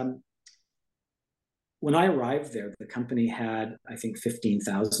when I arrived there, the company had, I think,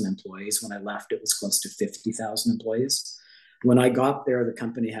 15,000 employees. When I left, it was close to 50,000 employees. When I got there, the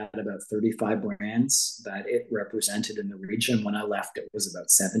company had about 35 brands that it represented in the region. When I left, it was about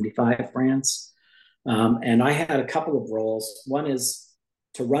 75 brands. And I had a couple of roles. One is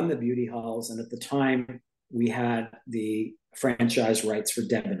to run the beauty halls. And at the time, we had the franchise rights for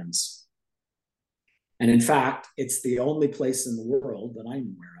Debenhams. And in fact, it's the only place in the world that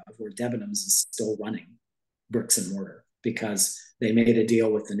I'm aware of where Debenhams is still running bricks and mortar, because they made a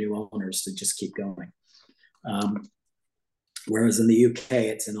deal with the new owners to just keep going. Whereas in the UK,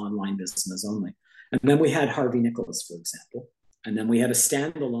 it's an online business only. And then we had Harvey Nichols, for example. And then we had a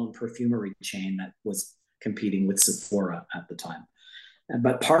standalone perfumery chain that was competing with Sephora at the time.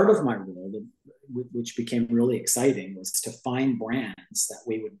 But part of my role, which became really exciting, was to find brands that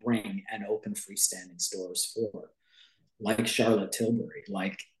we would bring and open freestanding stores for, like Charlotte Tilbury,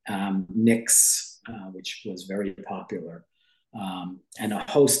 like NYX, which was very popular, and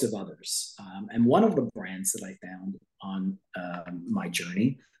a host of others. And one of the brands that I found on my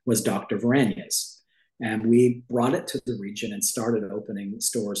journey was Dr. Varanias. And we brought it to the region and started opening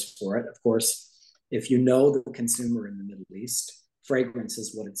stores for it. Of course, if you know the consumer in the Middle East, fragrance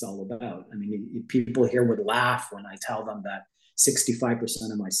is what it's all about. I mean, people here would laugh when I tell them that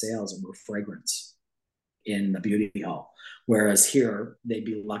 65% of my sales were fragrance in the beauty hall, whereas here they'd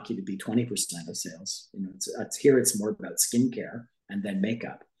be lucky to be 20% of sales. It's here it's more about skincare and then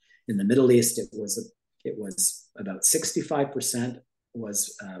makeup. In the Middle East, it was about 65%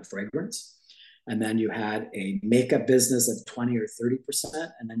 was fragrance, and then you had a makeup business of 20 or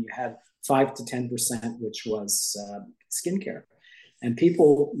 30%, and then you had 5 to 10%, which was skincare. And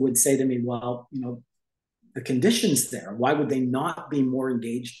people would say to me, well, the conditions there, why would they not be more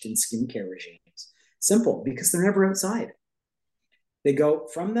engaged in skincare regimes? Simple, because they're never outside. They go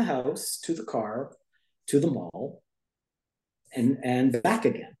from the house to the car to the mall and back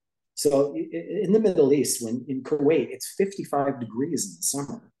again. So in the Middle East, when in Kuwait, it's 55 degrees in the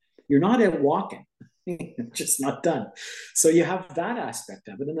summer. you're not out walking. Just not done. So you have that aspect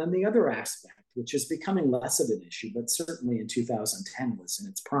of it. And then the other aspect, which is becoming less of an issue, but certainly in 2010 was in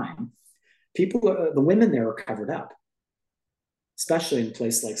its prime, the women there are covered up, especially in a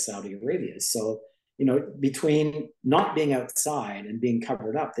place like Saudi Arabia. So, between not being outside and being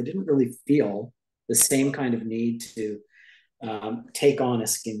covered up, they didn't really feel the same kind of need to take on a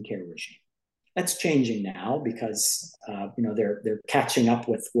skincare regime. That's changing now because they're catching up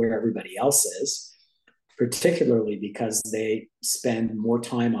with where everybody else is, particularly because they spend more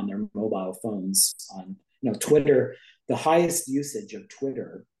time on their mobile phones. On Twitter, the highest usage of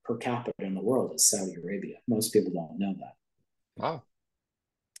Twitter per capita in the world is Saudi Arabia. Most people don't know that. Wow.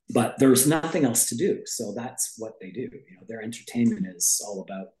 But there's nothing else to do, so that's what they do. Their entertainment is all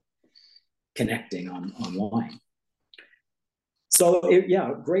about connecting online. So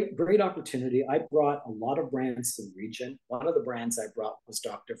great opportunity. I brought a lot of brands to the region. One of the brands I brought was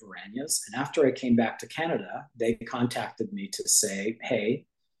Dr. Varanya's. And after I came back to Canada, they contacted me to say, hey,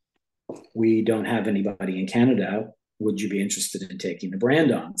 we don't have anybody in Canada. Would you be interested in taking the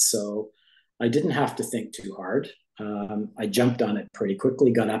brand on? So I didn't have to think too hard. I jumped on it pretty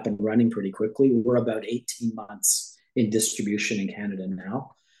quickly, got up and running pretty quickly. We're about 18 months in distribution in Canada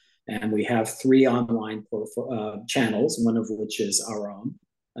now. And we have 3 online channels, one of which is our own,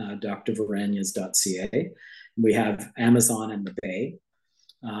 drvaranyas.ca. We have Amazon and the Bay,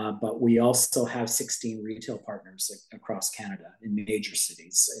 but we also have 16 retail partners across Canada in major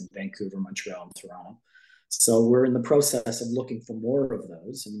cities, in Vancouver, Montreal, and Toronto. So we're in the process of looking for more of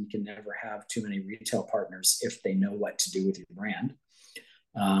those, and you can never have too many retail partners if they know what to do with your brand.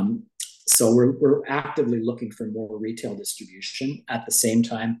 So we're actively looking for more retail distribution, at the same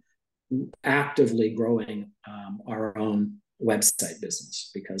time actively growing our own website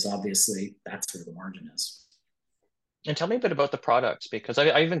business, because obviously that's where the margin is. And tell me a bit about the products, because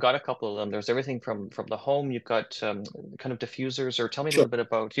I even got a couple of them. There's everything from the home. You've got kind of diffusers, or tell me a Sure. little bit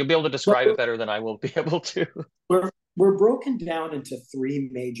about. You'll be able to describe it better than I will be able to. We're broken down into 3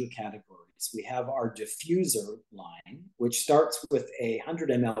 major categories. We have our diffuser line, which starts with a 100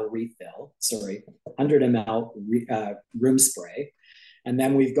 ml refill, 100 ml room spray. And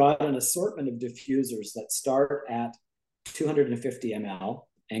then we've got an assortment of diffusers that start at 250 ml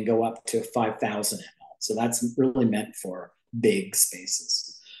and go up to 5,000 ml. So that's really meant for big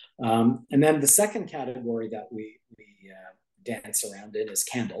spaces. And then the second category that we dance around in is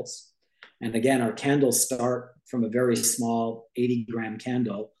candles. And again, our candles start from a very small 80-gram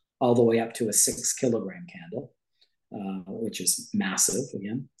candle all the way up to a 6-kilogram candle, which is massive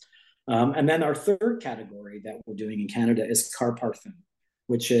again. And then our third category that we're doing in Canada is car parfum,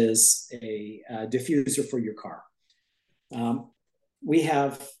 which is a diffuser for your car. We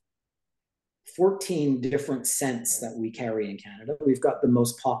have 14 different scents that we carry in Canada. We've got the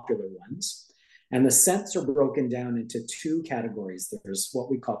most popular ones. And the scents are broken down into 2 categories. There's what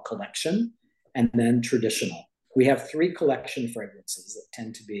we call collection and then traditional. We have 3 collection fragrances that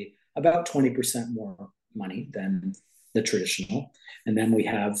tend to be about 20% more money than the traditional. And then we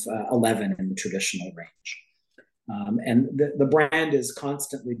have 11 in the traditional range. And the brand is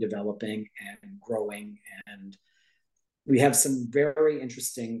constantly developing and growing. And we have some very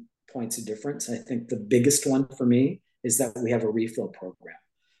interesting points of difference. I think the biggest one for me is that we have a refill program.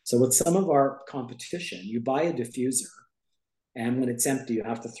 So with some of our competition, you buy a diffuser, and when it's empty, you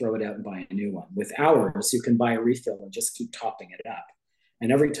have to throw it out and buy a new one. With ours, you can buy a refill and just keep topping it up.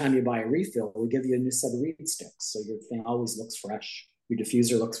 And every time you buy a refill, we give you a new set of reed sticks. So your thing always looks fresh. Your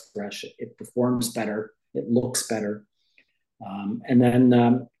diffuser looks fresh. It performs better. It looks better. And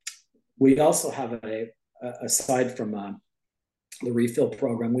then we also have aside from the refill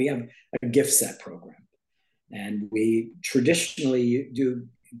program, we have a gift set program. And we traditionally do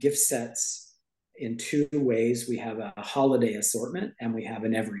gift sets in 2 ways. We have a holiday assortment and we have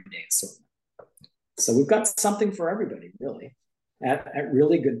an everyday assortment. So we've got something for everybody, really, at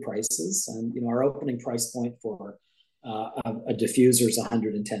really good prices. And our opening price point for a diffuser is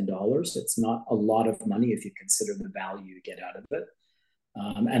 $110. It's not a lot of money if you consider the value you get out of it.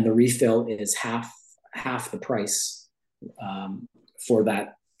 And the refill is half the price for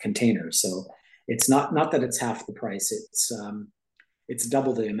that container. So it's not that it's half the price. It's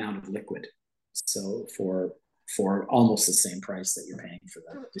double the amount of liquid. So for almost the same price that you're paying for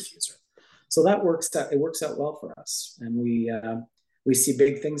the diffuser. So that works out well for us, and we see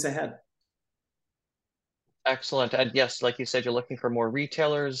big things ahead. Excellent. And yes, like you said, you're looking for more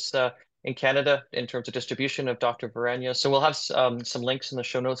retailers in Canada in terms of distribution of Dr. Varanya. So we'll have some links in the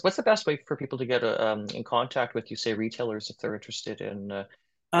show notes. What's the best way for people to get in contact with you, say retailers, if they're interested in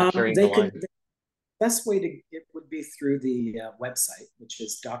carrying They the could line? best way to it would be through the website, which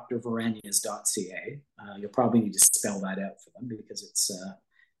is drvaranias.ca. You'll probably need to spell that out for them because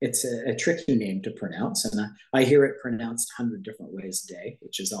it's a tricky name to pronounce, and I hear it pronounced 100 different ways a day,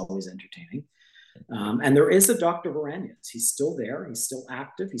 which is always entertaining. And there is a Dr. Varanias. He's still there. He's still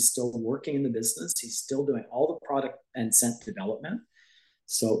active. He's still working in the business. He's still doing all the product and scent development.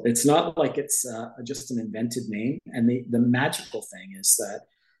 So it's not like it's just an invented name. And the magical thing is that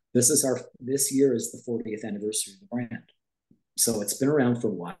this year is the 40th anniversary of the brand. So it's been around for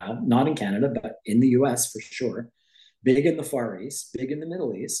a while, not in Canada, but in the US for sure. Big in the Far East, big in the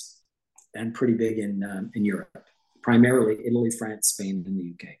Middle East, and pretty big in Europe, primarily Italy, France, Spain, and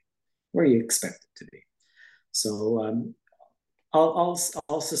the UK, where you expect it to be. So all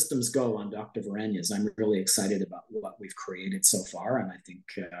systems go on Dr. Varanias. I'm really excited about what we've created so far, and I think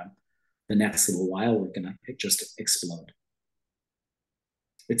the next little while we're going to just explode.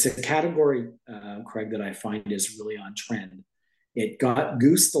 It's a category, Craig, that I find is really on trend. It got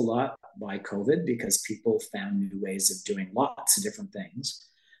goosed a lot by COVID because people found new ways of doing lots of different things.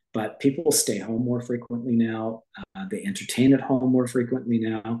 But people stay home more frequently now. They entertain at home more frequently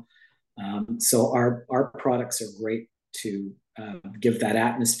now. So our products are great to give that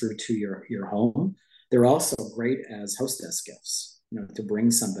atmosphere to your home. They're also great as hostess gifts, to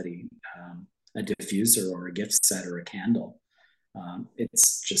bring somebody a diffuser or a gift set or a candle.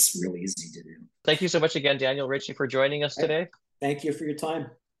 It's just really easy to do. Thank you so much again, Daniel Ritchie, for joining us today. Thank you for your time.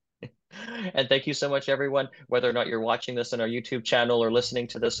 And thank you so much, everyone, whether or not you're watching this on our YouTube channel or listening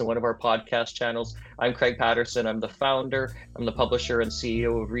to this on one of our podcast channels. I'm Craig Patterson. I'm the founder, I'm the publisher and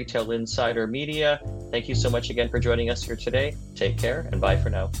CEO of Retail Insider Media. Thank you so much again for joining us here today. Take care and bye for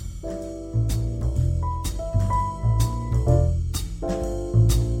now.